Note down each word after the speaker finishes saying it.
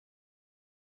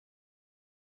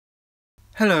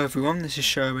Hello everyone, this is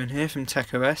Sherwin here from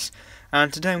TechOS,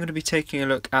 and today I'm going to be taking a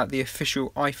look at the official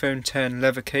iPhone X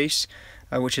leather case,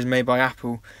 which is made by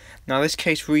Apple. Now this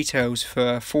case retails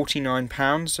for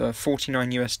 £49,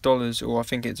 49 US dollars, or I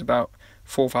think it's about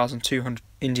 4,200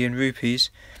 Indian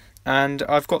rupees. And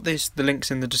I've got the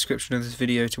links in the description of this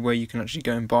video to where you can actually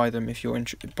go and buy them if you're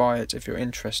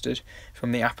interested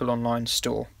from the Apple online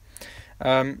store.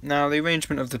 Now the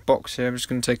arrangement of the box here, I'm just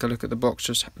going to take a look at the box,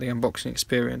 just the unboxing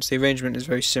experience. The arrangement is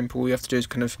very simple. All you have to do is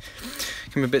can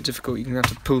be a bit difficult. You're going to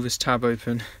have to pull this tab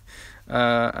open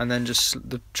and then just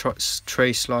the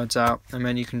tray slides out, and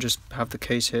then you can just have the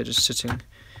case here just sitting.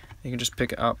 You can just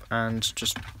pick it up and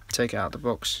just take it out of the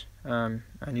box, and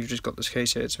you've just got this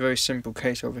case here. It's a very simple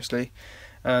case, obviously.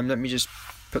 Let me just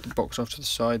put the box off to the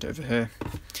side over here.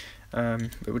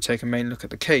 But we'll take a main look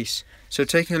at the case. So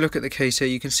taking a look at the case here,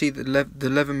 you can see that the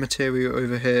leather material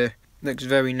over here looks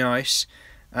very nice,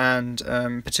 and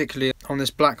particularly on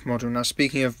this black model. Now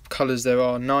speaking of colours, there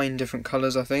are 9 different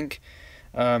colours I think,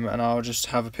 and I'll just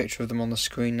have a picture of them on the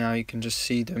screen now. You can just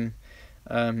see them,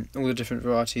 all the different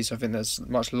varieties. I think there's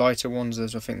much lighter ones.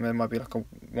 I think there might be like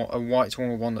a white one,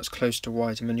 or one that's close to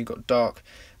white, and then you've got dark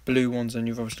blue ones, and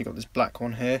you've obviously got this black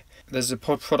one here. There's a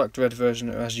product red version.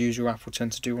 As usual, Apple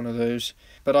tend to do one of those,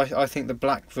 but I think the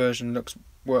black version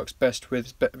works best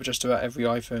with just about every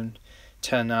iPhone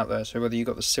X out there. So whether you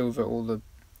got the silver or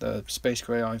the space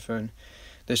grey iPhone,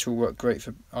 this will work great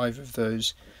for either of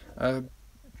those.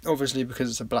 Obviously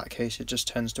because it's a black case, it just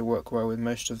tends to work well with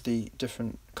most of the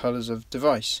different colours of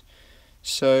device.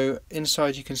 So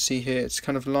inside you can see here it's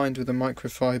kind of lined with a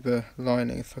microfiber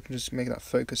lining. If I can just make that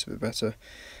focus a bit better,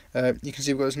 you can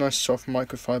see we've got this nice soft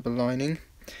microfiber lining.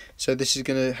 So this is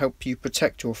going to help you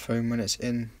protect your phone when it's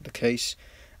in the case,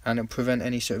 and it'll prevent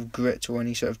any sort of grit or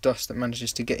any sort of dust that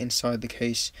manages to get inside the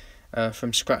case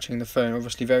from scratching the phone.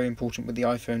 Obviously very important with the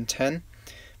iPhone X,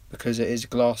 because it is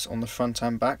glass on the front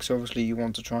and back, so obviously you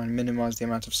want to try and minimise the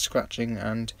amount of scratching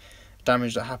and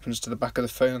damage that happens to the back of the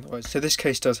phone otherwise. So this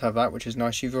case does have that, which is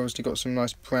nice. You've obviously got some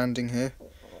nice branding here.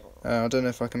 I don't know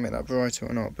if I can make that brighter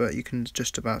or not, but you can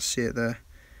just about see it there.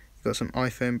 You've got some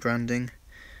iPhone branding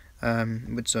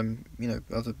with some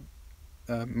other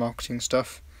marketing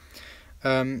stuff.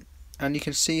 And you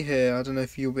can see here, I don't know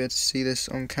if you'll be able to see this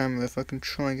on camera, if I can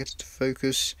try and get it to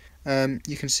focus.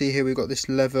 You can see here we've got this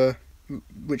leather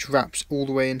which wraps all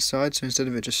the way inside, so instead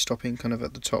of it just stopping kind of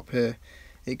at the top here,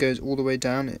 it goes all the way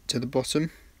down to the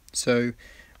bottom, so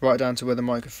right down to where the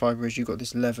microfiber is. You've got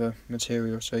this leather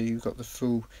material, so you've got the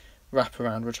full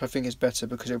wraparound, which I think is better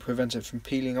because it'll prevent it from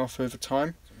peeling off over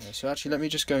time. So actually let me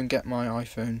just go and get my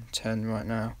iPhone X right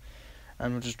now,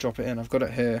 and we'll just drop it in. I've got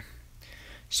it here.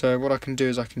 So what I can do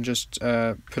is I can just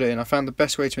put it in. I found the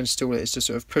best way to install it is to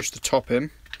sort of push the top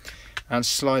in and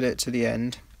slide it to the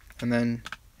end, and then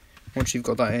once you've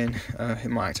got that in, it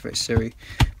might activate Siri.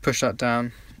 Push that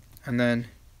down, and then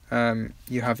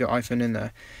you have your iPhone in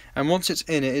there. And once it's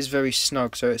in, it is very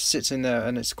snug, so it sits in there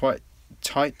and it's quite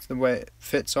tight the way it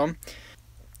fits on.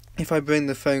 If I bring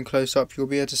the phone close up, you'll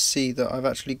be able to see that I've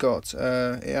actually got,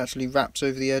 it actually wraps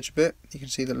over the edge a bit. You can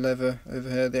see the leather over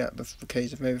here, the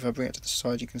case. Maybe if I bring it to the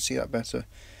side you can see that better.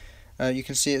 You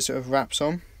can see it sort of wraps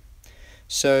on.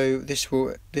 So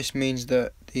this means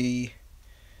that the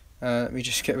let me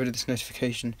just get rid of this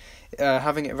notification.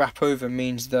 Having it wrap over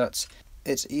means that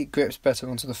it grips better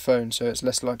onto the phone, so it's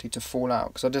less likely to fall out.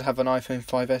 Because I did have an iPhone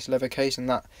 5S leather case, and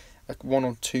that like 1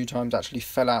 or 2 times actually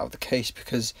fell out of the case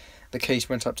because the case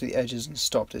went up to the edges and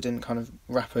stopped. It didn't kind of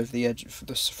wrap over the edge for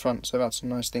the front, so that's a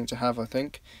nice thing to have, I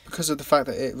think. Because of the fact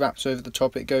that it wraps over the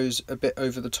top, it goes a bit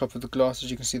over the top of the glass. As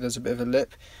you can see, there's a bit of a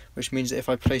lip, which means that if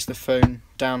I place the phone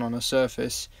down on a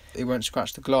surface, it won't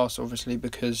scratch the glass, obviously,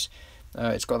 because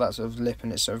it's got that sort of lip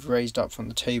and it's sort of raised up from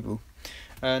the table.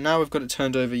 Now we've got it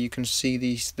turned over, you can see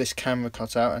this camera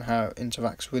cut out and how it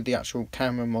interacts with the actual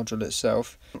camera module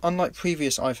itself. Unlike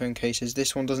previous iPhone cases,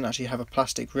 this one doesn't actually have a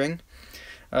plastic ring.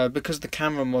 Because the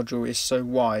camera module is so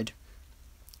wide,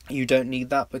 you don't need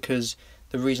that, because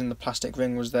the reason the plastic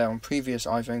ring was there on previous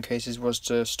iPhone cases was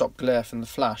to stop glare from the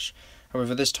flash.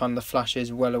 However, this time the flash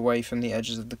is well away from the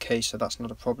edges of the case, so that's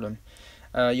not a problem.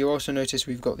 You'll also notice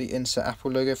we've got the insert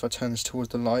Apple logo. If I turn this towards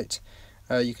the light,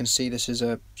 you can see this is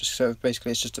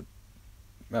basically it's just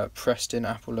a pressed in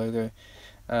Apple logo,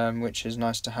 which is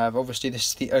nice to have. Obviously this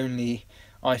is the only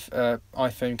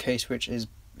iPhone case which is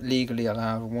legally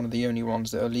allowed, or one of the only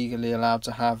ones that are legally allowed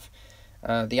to have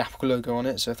the Apple logo on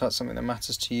it. So if that's something that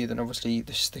matters to you, then obviously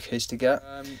this is the case to get.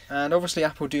 And obviously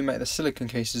Apple do make the silicone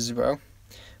cases as well.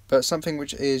 But something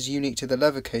which is unique to the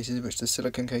leather cases, which the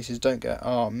silicone cases don't get,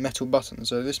 are metal buttons.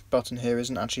 So this button here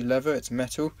isn't actually leather, it's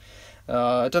metal.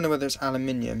 I don't know whether it's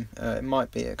aluminium. It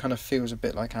might be. It kind of feels a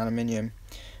bit like aluminium.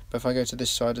 But if I go to this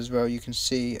side as well, you can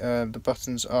see the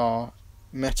buttons are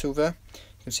metal there.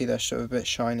 You can see they're sort of a bit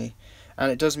shiny,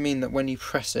 and it does mean that when you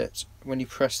press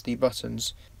the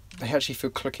buttons, they actually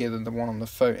feel clickier than the one on the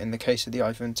phone. In the case of the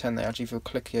iPhone 10, they actually feel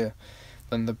clickier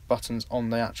than the buttons on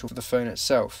the phone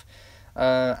itself.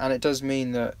 And it does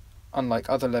mean that, unlike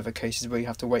other leather cases where you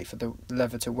have to wait for the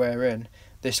leather to wear in,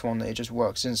 this one, it just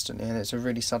works instantly, and it's a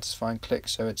really satisfying click.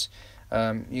 So it's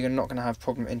you're not going to have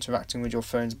problem interacting with your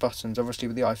phone's buttons. Obviously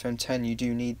with the iPhone 10 you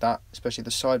do need that, especially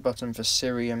the side button for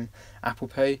Siri and Apple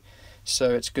Pay,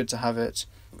 so it's good to have it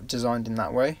designed in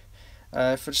that way.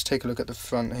 If I just take a look at the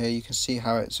front here, you can see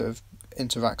how it sort of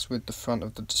interacts with the front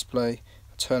of the display.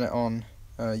 Turn it on,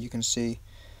 you can see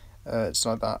it's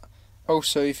like that.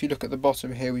 Also, if you look at the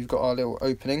bottom here, we've got our little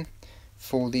opening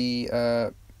for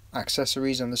the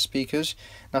accessories and the speakers.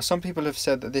 Now some people have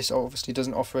said that this obviously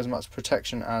doesn't offer as much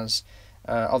protection as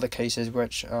other cases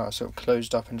which are sort of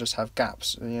closed up and just have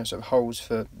gaps, sort of holes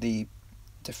for the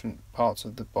different parts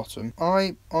of the bottom.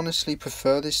 I honestly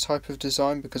prefer this type of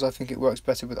design because I think it works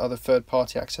better with other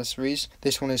third-party accessories.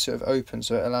 This one is sort of open,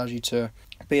 so it allows you to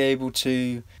be able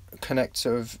to connect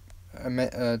sort of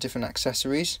different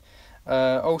accessories.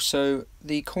 Also,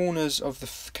 the corners of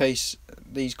the case,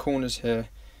 these corners here,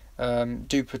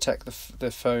 do protect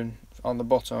the phone on the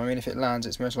bottom. I mean, if it lands,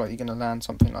 it's most likely going to land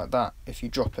something like that if you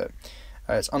drop it.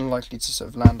 It's unlikely to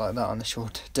sort of land like that unless you're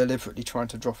deliberately trying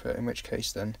to drop it, in which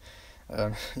case then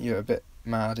you're a bit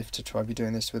mad if to try to be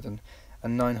doing this with a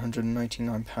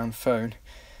 £999 phone.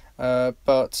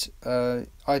 But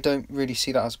I don't really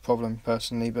see that as a problem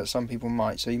personally, but some people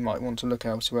might, so you might want to look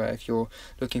elsewhere if you're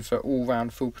looking for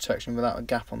all-round full protection without a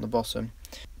gap on the bottom.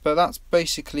 But that's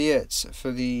basically it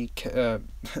for the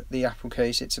Apple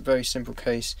case. It's a very simple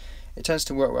case. It tends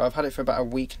to work well. I've had it for about a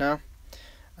week now,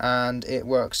 and it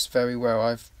works very well.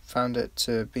 I've found it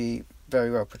to be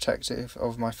very well protective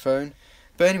of my phone.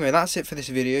 But anyway, that's it for this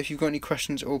video. If you've got any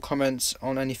questions or comments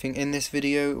on anything in this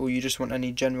video, or you just want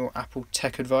any general Apple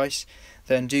tech advice,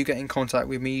 then do get in contact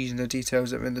with me using the details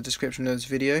that are in the description of this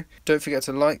video. Don't forget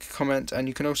to like, comment, and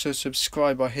you can also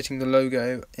subscribe by hitting the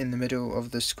logo in the middle of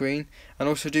the screen, and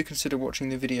also do consider watching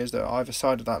the videos that are either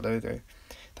side of that logo.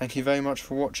 Thank you very much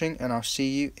for watching, and I'll see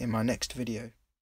you in my next video.